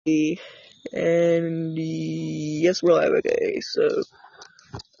And yes, we're live. Okay, so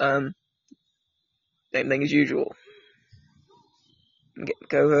same thing as usual. I'm getting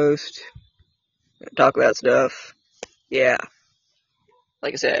co-host, talk about stuff. Yeah,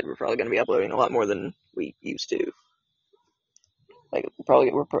 like I said, we're probably gonna be uploading a lot more than we used to. Like we're probably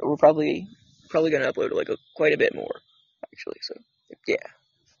gonna upload like quite a bit more, actually. So yeah.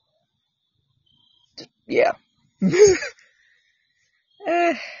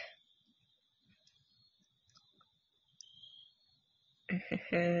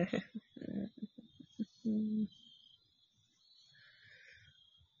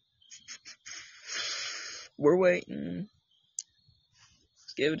 We're waiting.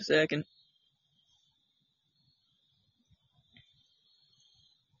 Let's give it a second.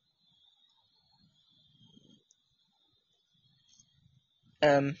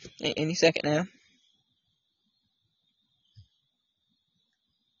 Any second now.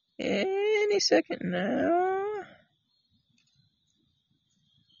 Any second now.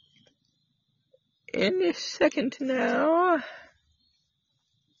 Any second now.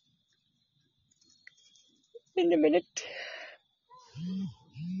 In a minute.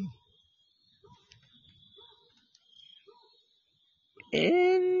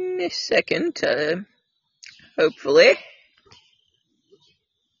 In a second, hopefully.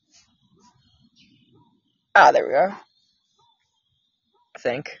 There we are. I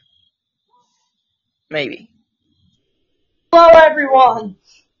think. Maybe. Hello, everyone.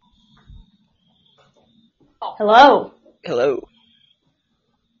 Hello. Hello.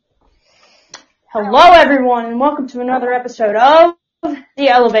 Hello, everyone, and welcome to another episode of The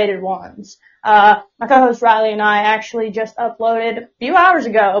Elevated Ones. My co-host Riley and I actually just uploaded a few hours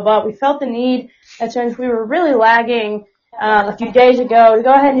ago, but we felt the need, and since we were really lagging a few days ago, to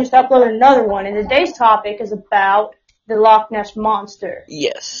go ahead and just upload another one. And today's topic is about the Loch Ness Monster.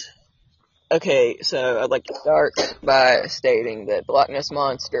 Yes. Okay, so I'd like to start by stating that the Loch Ness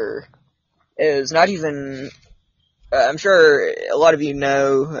Monster is not even, I'm sure a lot of you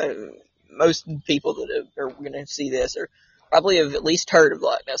know, most people that are going to see this are probably have at least heard of the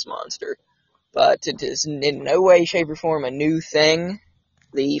Loch Ness Monster, but it is in no way, shape, or form a new thing.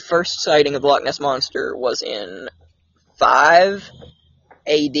 The first sighting of the Loch Ness Monster was in 5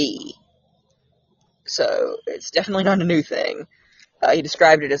 AD, so it's definitely not a new thing. He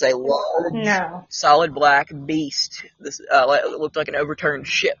described it as a large, solid black beast. This looked like an overturned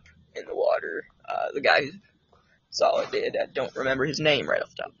ship in the water. The guy who saw it did. I don't remember his name right off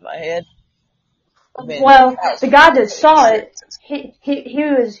the top of my head. Well, the guy that saw it, he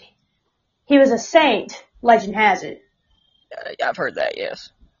was a saint, legend has it. I've heard that, yes.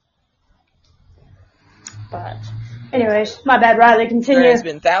 But, anyways, my bad, Riley, continue. There's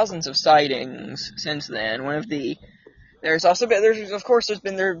been thousands of sightings since then. There's been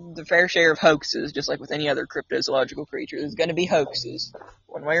the fair share of hoaxes, just like with any other cryptozoological creature. There's going to be hoaxes,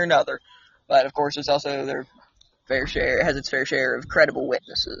 one way or another. But, of course, there's also has its fair share of credible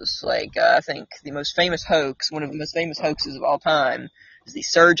witnesses. Like, I think one of the most famous hoaxes of all time is the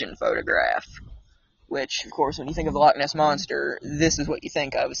surgeon photograph. Which, of course, when you think of the Loch Ness Monster, this is what you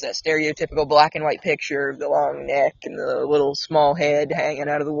think of. It's that stereotypical black and white picture of the long neck and the little small head hanging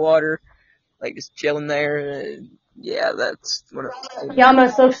out of the water. Like, just chilling there. Yeah, that's one of the... He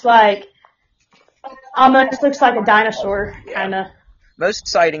almost looks like a dinosaur, kinda. Most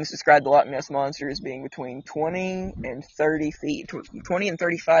sightings describe the Loch Ness Monster as being between 20 and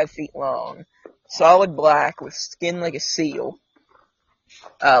 35 feet long. Solid black with skin like a seal.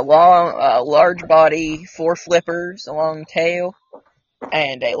 Large body, 4 flippers, a long tail,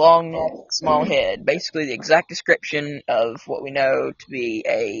 and a long neck, small head. Basically the exact description of what we know to be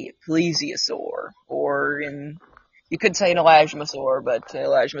a plesiosaur, you could say an elasmosaur, but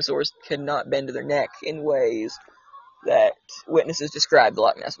elasmosaurs cannot bend to their neck in ways that witnesses describe the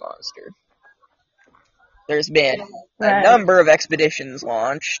Loch Ness Monster. There's been a number of expeditions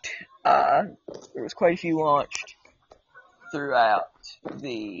launched. There was quite a few launched throughout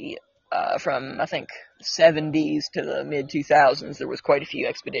from I think the 70s to the mid 2000s. There was quite a few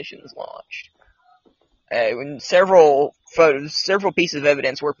expeditions launched. When several pieces of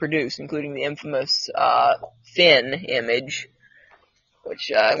evidence were produced, including the infamous fin image,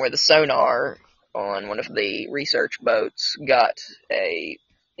 which where the sonar on one of the research boats got a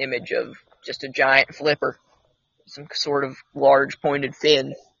image of just a giant flipper, some sort of large pointed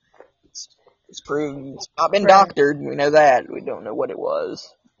fin. It's proven it's not been doctored. We know that. We don't know what it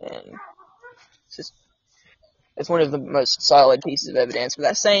was, and it's one of the most solid pieces of evidence. But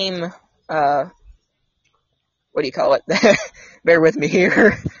that same what do you call it? Bear with me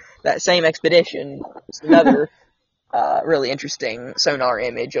here. That same expedition is another really interesting sonar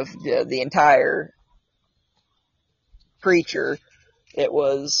image of the entire creature. It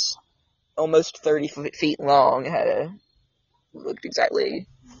was almost 30 feet long. It looked exactly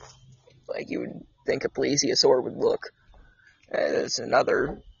like you would think a plesiosaur would look. It's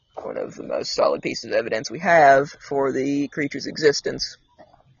another one of the most solid pieces of evidence we have for the creature's existence.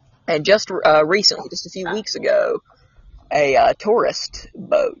 And just recently, just a few weeks ago, a tourist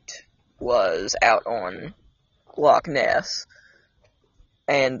boat was out on Loch Ness,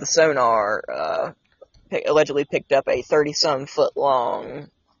 and the sonar allegedly picked up a 30-some foot long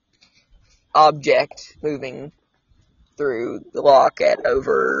object moving through the loch at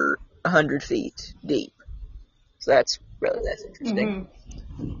over 100 feet deep. So that's interesting.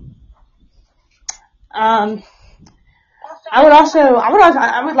 Mm-hmm. I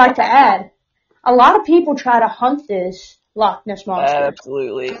would like to add, a lot of people try to hunt this Loch Ness monster.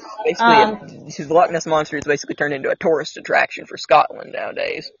 Absolutely. Basically, the Loch Ness monster is basically turned into a tourist attraction for Scotland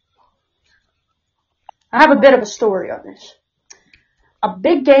nowadays. I have a bit of a story on this. A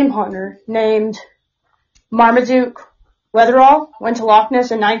big game hunter named Marmaduke Wetherall went to Loch Ness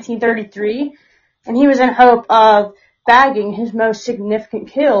in 1933, and he was in hope of bagging his most significant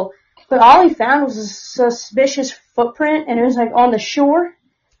kill. But all he found was a suspicious footprint, and it was like on the shore.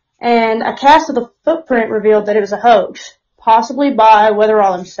 And a cast of the footprint revealed that it was a hoax, possibly by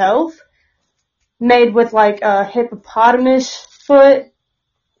Wetherall himself, made with like a hippopotamus foot,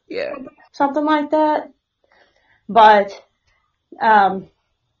 something like that. But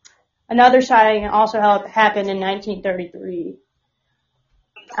another sighting also happened in 1933,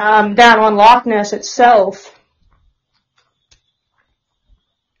 down on Loch Ness itself.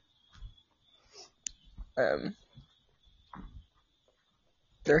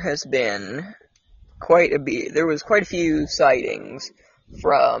 There has been there was quite a few sightings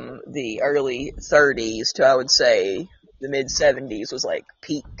from the early 30s to, I would say, the mid-70s was like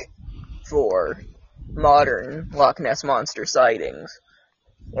peak for modern Loch Ness monster sightings.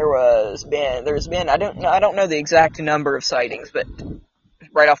 There's been I don't know the exact number of sightings, but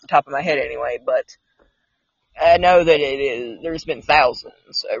right off the top of my head anyway, but I know that there's been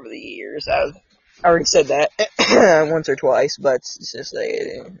thousands over the years. I've already said that once or twice, but it's just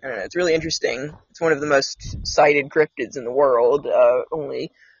I don't know, it's really interesting. It's one of the most cited cryptids in the world,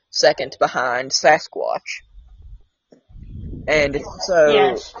 only second behind Sasquatch. And it's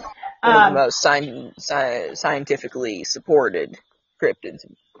also one of the most scientifically supported cryptids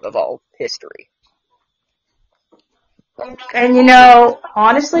of all history. And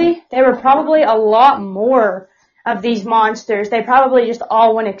honestly, there were probably a lot more of these monsters. They probably just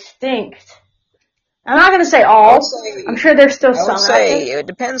all went extinct. I'm not going to say all. I'm sure there's still some out there. It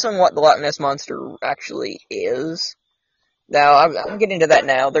depends on what the Loch Ness monster actually is. Now, I'm getting to that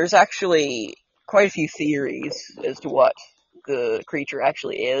now. There's actually quite a few theories as to what the creature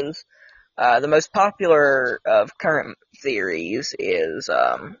actually is. The most popular of current theories is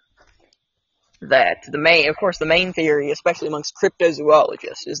that the main theory, especially amongst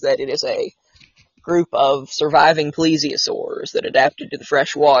cryptozoologists, is that it is a group of surviving plesiosaurs that adapted to the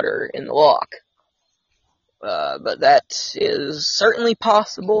fresh water in the loch. But that is certainly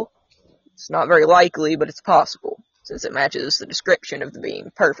possible. It's not very likely, but it's possible, since it matches the description of the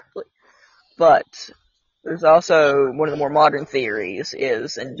being perfectly. But there's also one of the more modern theories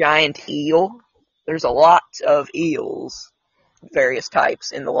is a giant eel. There's a lot of eels, various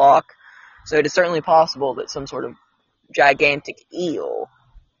types, in the loch, so it is certainly possible that some sort of gigantic eel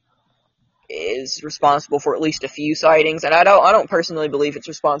is responsible for at least a few sightings, and I don't personally believe it's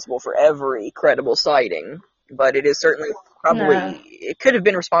responsible for every credible sighting, but it is certainly it could have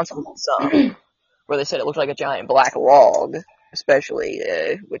been responsible for some, where they said it looked like a giant black log, especially,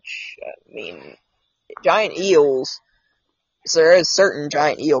 which, giant eels, so there is certain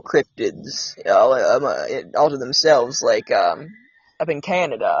giant eel cryptids, all to themselves, like, up in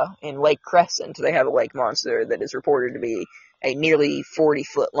Canada, in Lake Crescent, they have a lake monster that is reported to be a nearly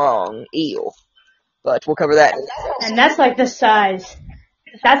 40-foot long eel. But we'll cover that. And that's like the size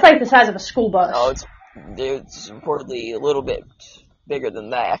of a school bus. Oh, it's reportedly a little bit bigger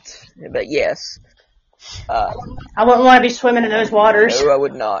than that. But yes. I wouldn't want to be swimming in those waters. No, I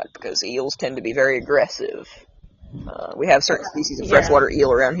would not, because eels tend to be very aggressive. We have certain species of freshwater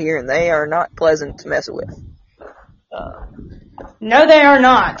eel around here, and they are not pleasant to mess with. No, they are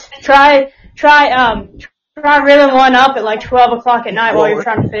not. Try reeling one up at like 12 o'clock at night while you're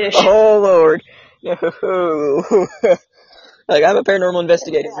trying to fish. Oh, Lord. No. Like, I'm a paranormal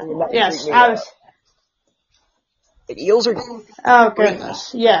investigator. Yes, I was. Like, eels are... Oh,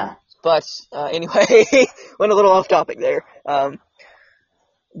 goodness. Yeah. But, anyway, went a little off topic there.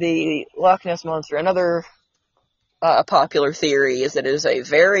 The Loch Ness monster, another a popular theory is that it is a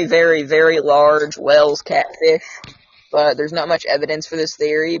very, very, very large Wells catfish, but there's not much evidence for this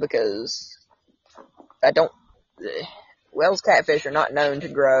theory because Wells catfish are not known to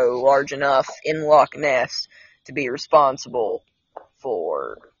grow large enough in Loch Ness to be responsible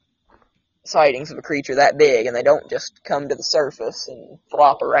for sightings of a creature that big, and they don't just come to the surface and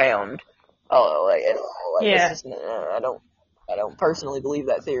flop around. Yeah. I don't personally believe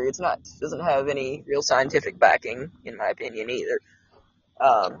that theory. Doesn't have any real scientific backing, in my opinion, either.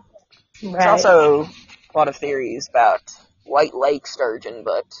 There's also a lot of theories about white lake sturgeon,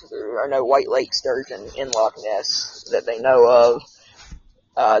 but there are no white lake sturgeon in Loch Ness that they know of.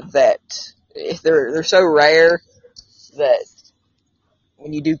 That if they're so rare that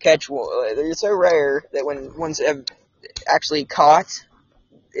when you do catch one, they're so rare that when one's actually caught,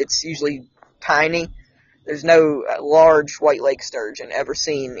 it's usually tiny. There's no large white lake sturgeon ever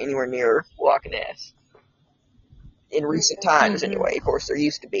seen anywhere near Loch Ness. In recent times, anyway. Of course, there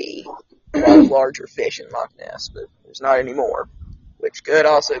used to be a lot of larger fish in Loch Ness, but there's not anymore, which could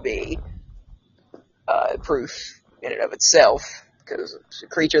also be proof in and of itself, because a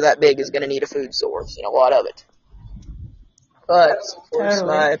creature that big is going to need a food source, and a lot of it. But, of course,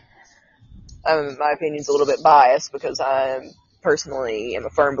 my opinion's a little bit biased, because I personally am a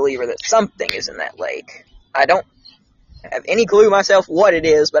firm believer that something is in that lake. I don't have any clue myself what it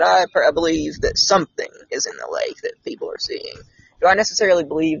is, but I believe that something is in the lake that people are seeing. Do I necessarily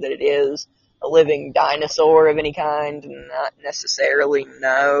believe that it is a living dinosaur of any kind? Not necessarily,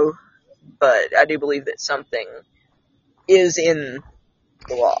 no. But I do believe that something is in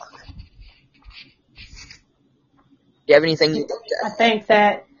the loch. Do you have anything you think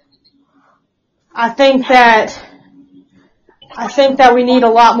of? I think that we need a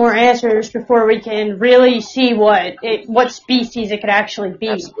lot more answers before we can really see what species it could actually be.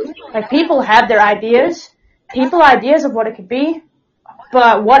 Absolutely. Like, people have their ideas of what it could be,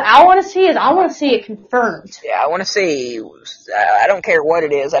 but what I want to see it confirmed. Yeah, I want to see, I don't care what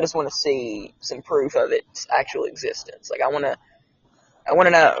it is, I just want to see some proof of its actual existence. Like, I want to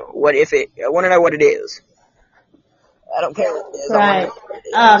know what it is. I don't care what it is. Right.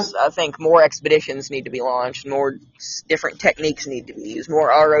 I think more expeditions need to be launched, more different techniques need to be used, more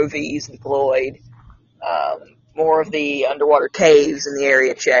ROVs deployed, more of the underwater caves in the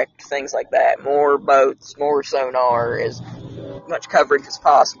area checked, things like that, more boats, more sonar, as much coverage as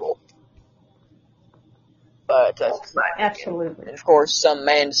possible. But Absolutely. and of course, some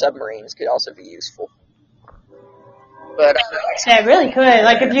manned submarines could also be useful. But yeah, it really could.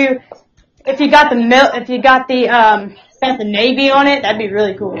 Like, if you got the Navy on it, that'd be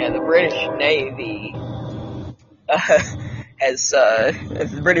really cool. Yeah, the British Navy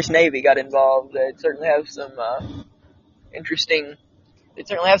if the British Navy got involved, they'd certainly have some interesting. They'd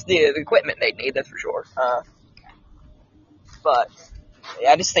certainly have the equipment they'd need. That's for sure. But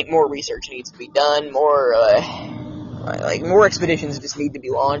yeah, I just think more research needs to be done. More expeditions just need to be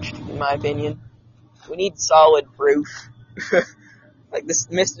launched. In my opinion, we need solid proof. Like this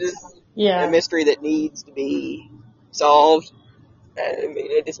mystery. Yeah. A mystery that needs to be solved. I mean,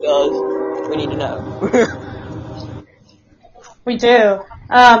 it just does. We need to know. We do.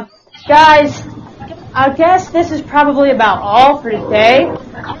 Guys, I guess this is probably about all for today.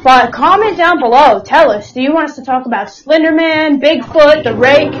 But comment down below. Tell us, do you want us to talk about Slenderman, Bigfoot, the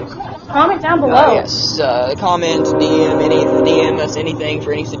Rake? Comment down below. Yes. Comment, DM us anything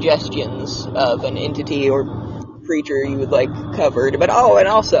for any suggestions of an entity or creature you would like covered. But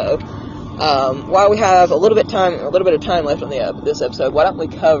also, while we have a little bit of time left on this episode, why don't we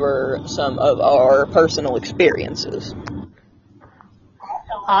cover some of our personal experiences?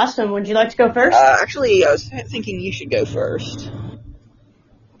 Awesome. Would you like to go first? Actually, I was thinking you should go first.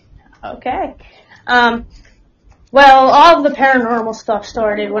 Okay. Well, all of the paranormal stuff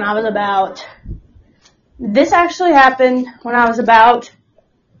started when I was about. This actually happened when I was about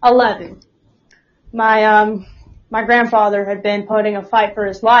 11. My grandfather had been putting a fight for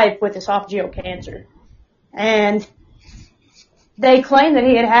his life with esophageal cancer. And they claimed that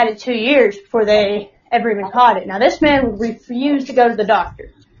he had had it 2 years before they ever even caught it. Now, this man would refuse to go to the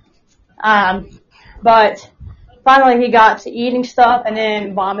doctor. But finally he got to eating stuff and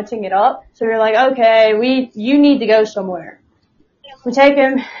then vomiting it up. So we were like, okay, you need to go somewhere. We take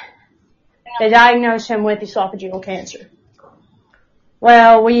him. They diagnosed him with esophageal cancer.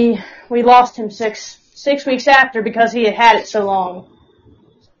 Well, we lost him six weeks after because he had had it so long.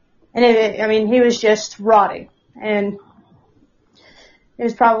 And he was just rotting. And it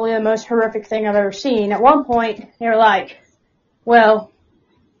was probably the most horrific thing I've ever seen. At one point, they were like, well,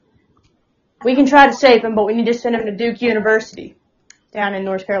 we can try to save him, but we need to send him to Duke University down in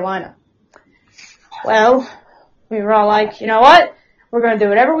North Carolina. Well, We were all like, you know what? We're going to do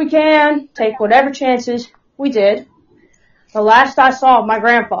whatever we can, take whatever chances. We did. The last I saw of my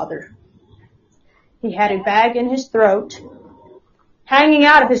grandfather, he had a bag in his throat, hanging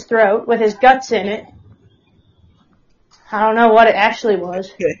out of his throat with his guts in it. I don't know what it actually was,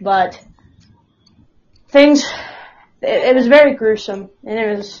 but it was very gruesome, and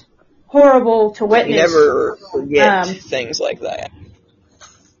it was horrible to witness. You never forget things like that.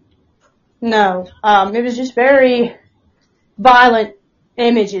 No, it was just very violent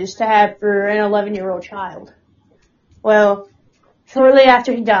images to have for an 11-year-old child. Well, shortly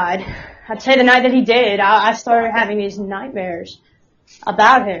after he died, I'd say the night that he did, I started having these nightmares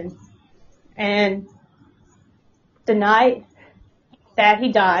about him. And the night that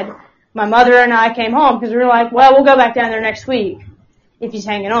he died, my mother and I came home because we were like, well, we'll go back down there next week if he's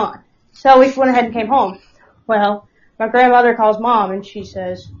hanging on. So we went ahead and came home. Well, my grandmother calls Mom and she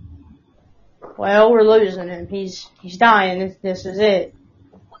says, well, we're losing him. He's dying. This is it.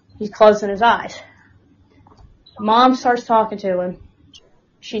 He's closing his eyes. Mom starts talking to him.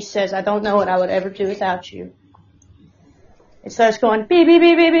 She says, I don't know what I would ever do without you. It starts going beep, beep,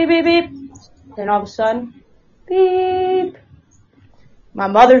 beep, beep, beep, beep, beep. Then all of a sudden, beep. My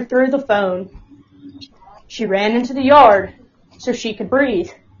mother threw the phone. She ran into the yard so she could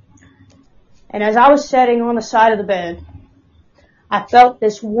breathe. And as I was sitting on the side of the bed, I felt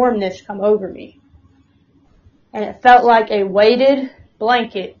this warmness come over me. And it felt like a weighted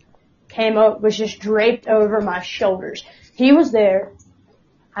blanket was just draped over my shoulders. He was there.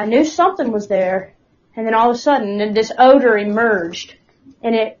 I knew something was there. And then all of a sudden, this odor emerged.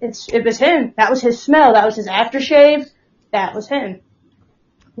 And it was him. That was his smell. That was his aftershave. That was him.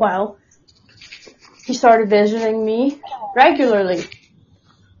 Well, he started visiting me regularly.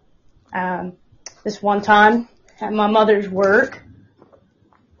 This one time at my mother's work,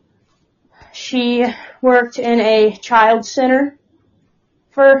 she worked in a child center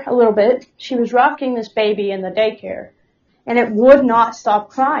for a little bit. She was rocking this baby in the daycare, and it would not stop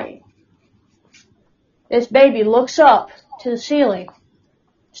crying. This baby looks up to the ceiling,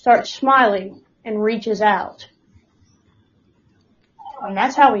 starts smiling, and reaches out. And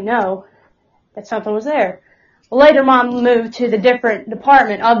that's how we know that something was there. Well, later, Mom moved to the different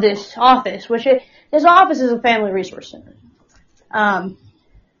department of this office, this office is a family resource center.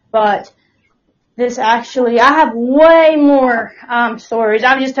 But this actually, I have way more stories.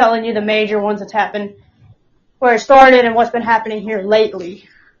 I'm just telling you the major ones that's happened, where it started and what's been happening here lately.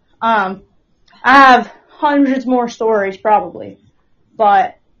 I have hundreds more stories probably.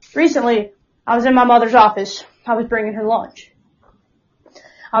 But recently, I was in my mother's office. I was bringing her lunch.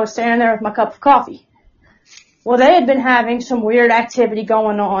 I was standing there with my cup of coffee. Well, they had been having some weird activity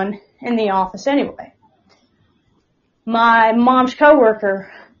going on in the office anyway. My mom's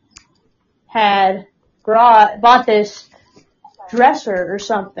coworker had bought this dresser or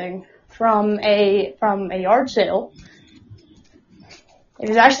something from a yard sale. It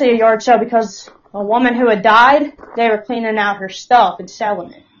was actually a yard sale because a woman who had died, they were cleaning out her stuff and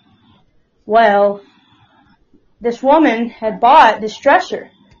selling it. Well, this woman had bought this dresser,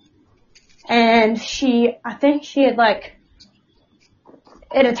 and I think she had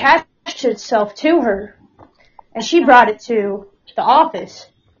it attached itself to her, and she brought it to the office.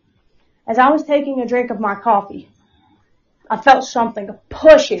 As I was taking a drink of my coffee, I felt something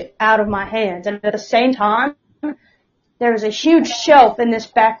push it out of my hands, and at the same time, there was a huge shelf in this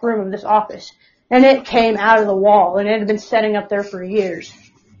back room of this office, and it came out of the wall, and it had been setting up there for years.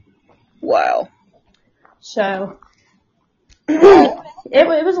 Wow. So, it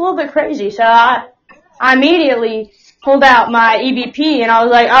was a little bit crazy. So I immediately pulled out my EVP, and I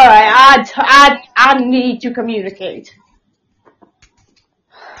was like, all right, I need to communicate.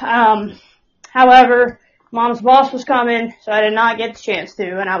 However, Mom's boss was coming, so I did not get the chance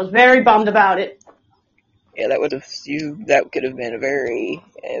to, and I was very bummed about it. Yeah, that could have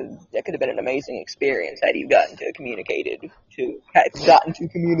been an amazing experience had you gotten to communicate.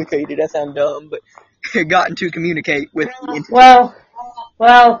 That sounds dumb, but gotten to communicate with the entity.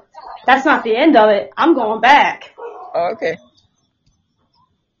 Well, that's not the end of it. I'm going back. Oh, okay.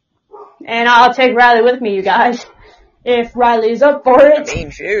 And I'll take Riley with me, you guys, if Riley's up for it. I mean,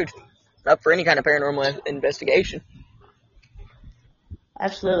 shoot. Up for any kind of paranormal investigation.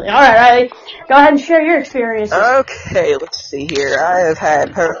 Absolutely. All right, Riley, go ahead and share your experiences. Okay, let's see here. I have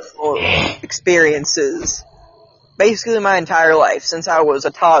had paranormal experiences basically my entire life. Since I was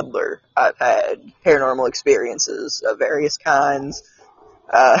a toddler, I've had paranormal experiences of various kinds.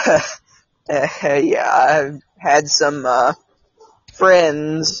 I've had some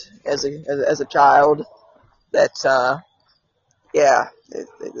friends as a child that,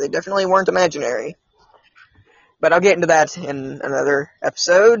 they definitely weren't imaginary. But I'll get into that in another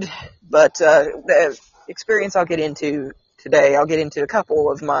episode. But the experience I'll get into today, I'll get into a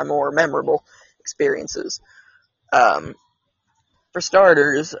couple of my more memorable experiences. For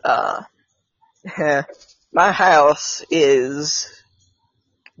starters, my house is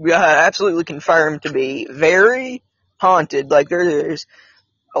absolutely confirmed to be very haunted. Like, there's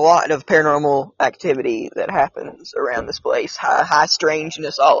a lot of paranormal activity that happens around this place. High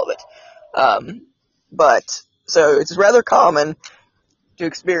strangeness, all of it. But, so it's rather common to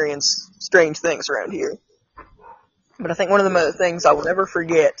experience strange things around here. But I think one of the things I will never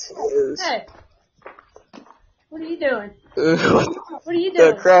forget is... Hey! What are you doing? What are you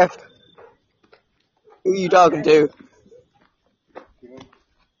doing? The crap. Who are you talking to?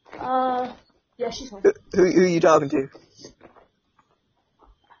 Yeah, she's home. Who are you talking to?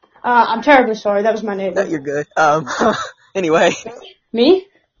 I'm terribly sorry. That was my neighbor. No, you're good. Anyway. Me?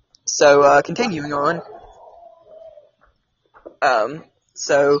 So, continuing on. One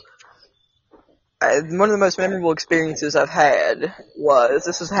of the most memorable experiences I've had was,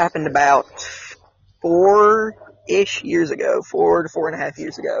 this has happened about 4-ish years ago, 4 to 4.5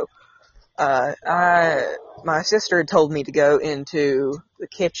 years ago. My sister had told me to go into the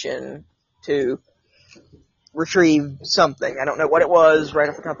kitchen to retrieve something. I don't know what it was right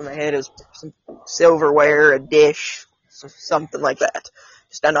off the top of my head. It was some silverware, a dish, something like that.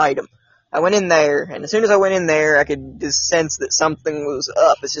 Just an item. I went in there, and as soon as I went in there, I could just sense that something was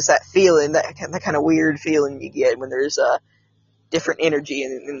up. It's just that feeling, that kind of weird feeling you get when there's a different energy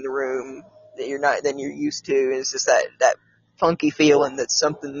in the room than you're used to. It's just that funky feeling that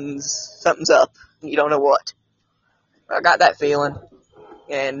something's up, and you don't know what. I got that feeling,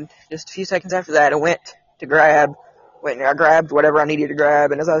 and just a few seconds after that, I grabbed whatever I needed to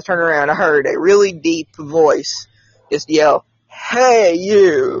grab, and as I was turning around, I heard a really deep voice just yell, "Hey,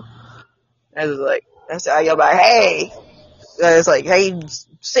 you!" I yelled back, "Hey!" I was like, "Hey,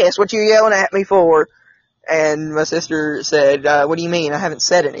 sis, what you yelling at me for?" And my sister said, "What do you mean? I haven't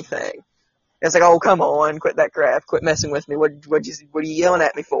said anything." I was like, "Oh, come on, quit that crap, quit messing with me. What are you yelling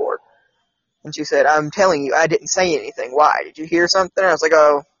at me for?" And she said, "I'm telling you, I didn't say anything. Why? Did you hear something?" I was like,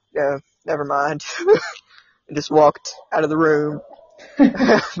 "Oh, yeah, never mind." And just walked out of the room.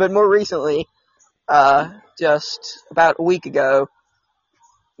 But more recently, just about a week ago,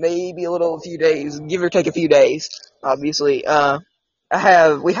 maybe a few days, give or take a few days, obviously,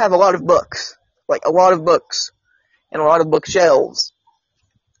 we have a lot of books, like a lot of books, and a lot of bookshelves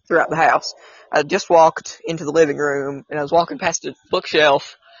throughout the house. I just walked into the living room, and I was walking past a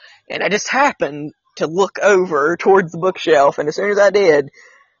bookshelf, and I just happened to look over towards the bookshelf, and as soon as I did,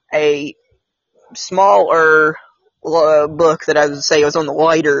 a smaller book that I would say was on the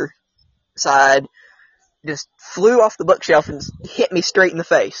lighter side just flew off the bookshelf and hit me straight in the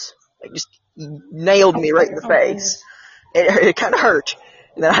face. Like, just nailed me right in the face. It kind of hurt.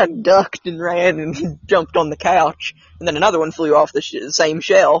 And then I ducked and ran and jumped on the couch. And then another one flew off the same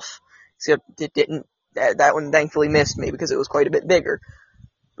shelf. Except it didn't. That one thankfully missed me because it was quite a bit bigger.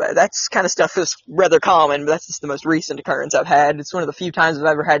 But that's kind of stuff that's rather common, but that's just the most recent occurrence I've had. It's one of the few times I've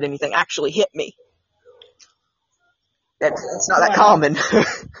ever had anything actually hit me. It's not that common.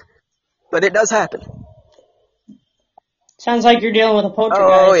 But it does happen. Sounds like you're dealing with a poltergeist.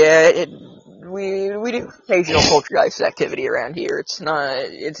 Oh yeah, we do occasional poltergeist activity around here. It's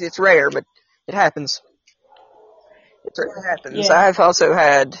rare, but it happens. It certainly happens. Yeah. I've also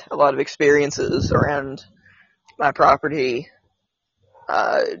had a lot of experiences around my property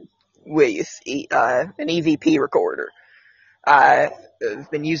with an EVP recorder. I've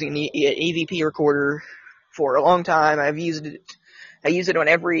been using an EVP recorder for a long time. I use it on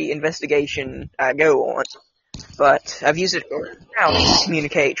every investigation I go on. But I've used it now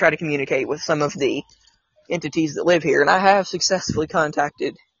to try to communicate with some of the entities that live here, and I have successfully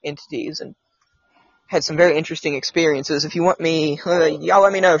contacted entities and had some very interesting experiences. If you want me, y'all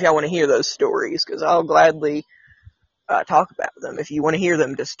let me know if y'all want to hear those stories, because I'll gladly talk about them. If you want to hear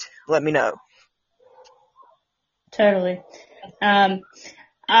them, just let me know. Totally.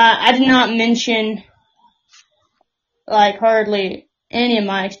 I did not mention, like, hardly any of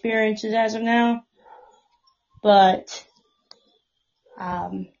my experiences as of now. But,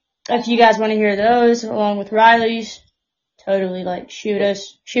 if you guys want to hear those along with Riley's, totally, like, shoot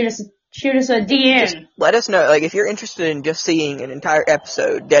us a DM. Just let us know, like, if you're interested in just seeing an entire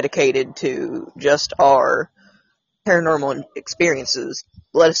episode dedicated to just our paranormal experiences,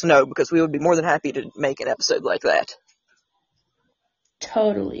 let us know, because we would be more than happy to make an episode like that.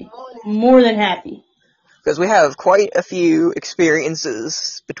 Totally. More than happy. Because we have quite a few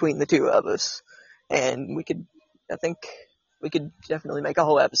experiences between the two of us, and I think we could definitely make a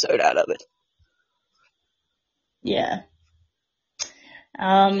whole episode out of it. Yeah.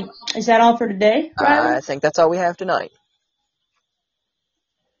 Is that all for today, Riley? I think that's all we have tonight.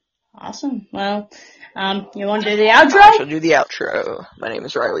 Awesome. Well, you want to do the outro? I shall do the outro. My name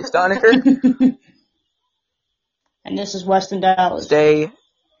is Riley Stoniker. And this is Weston Dallas. Stay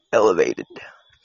elevated.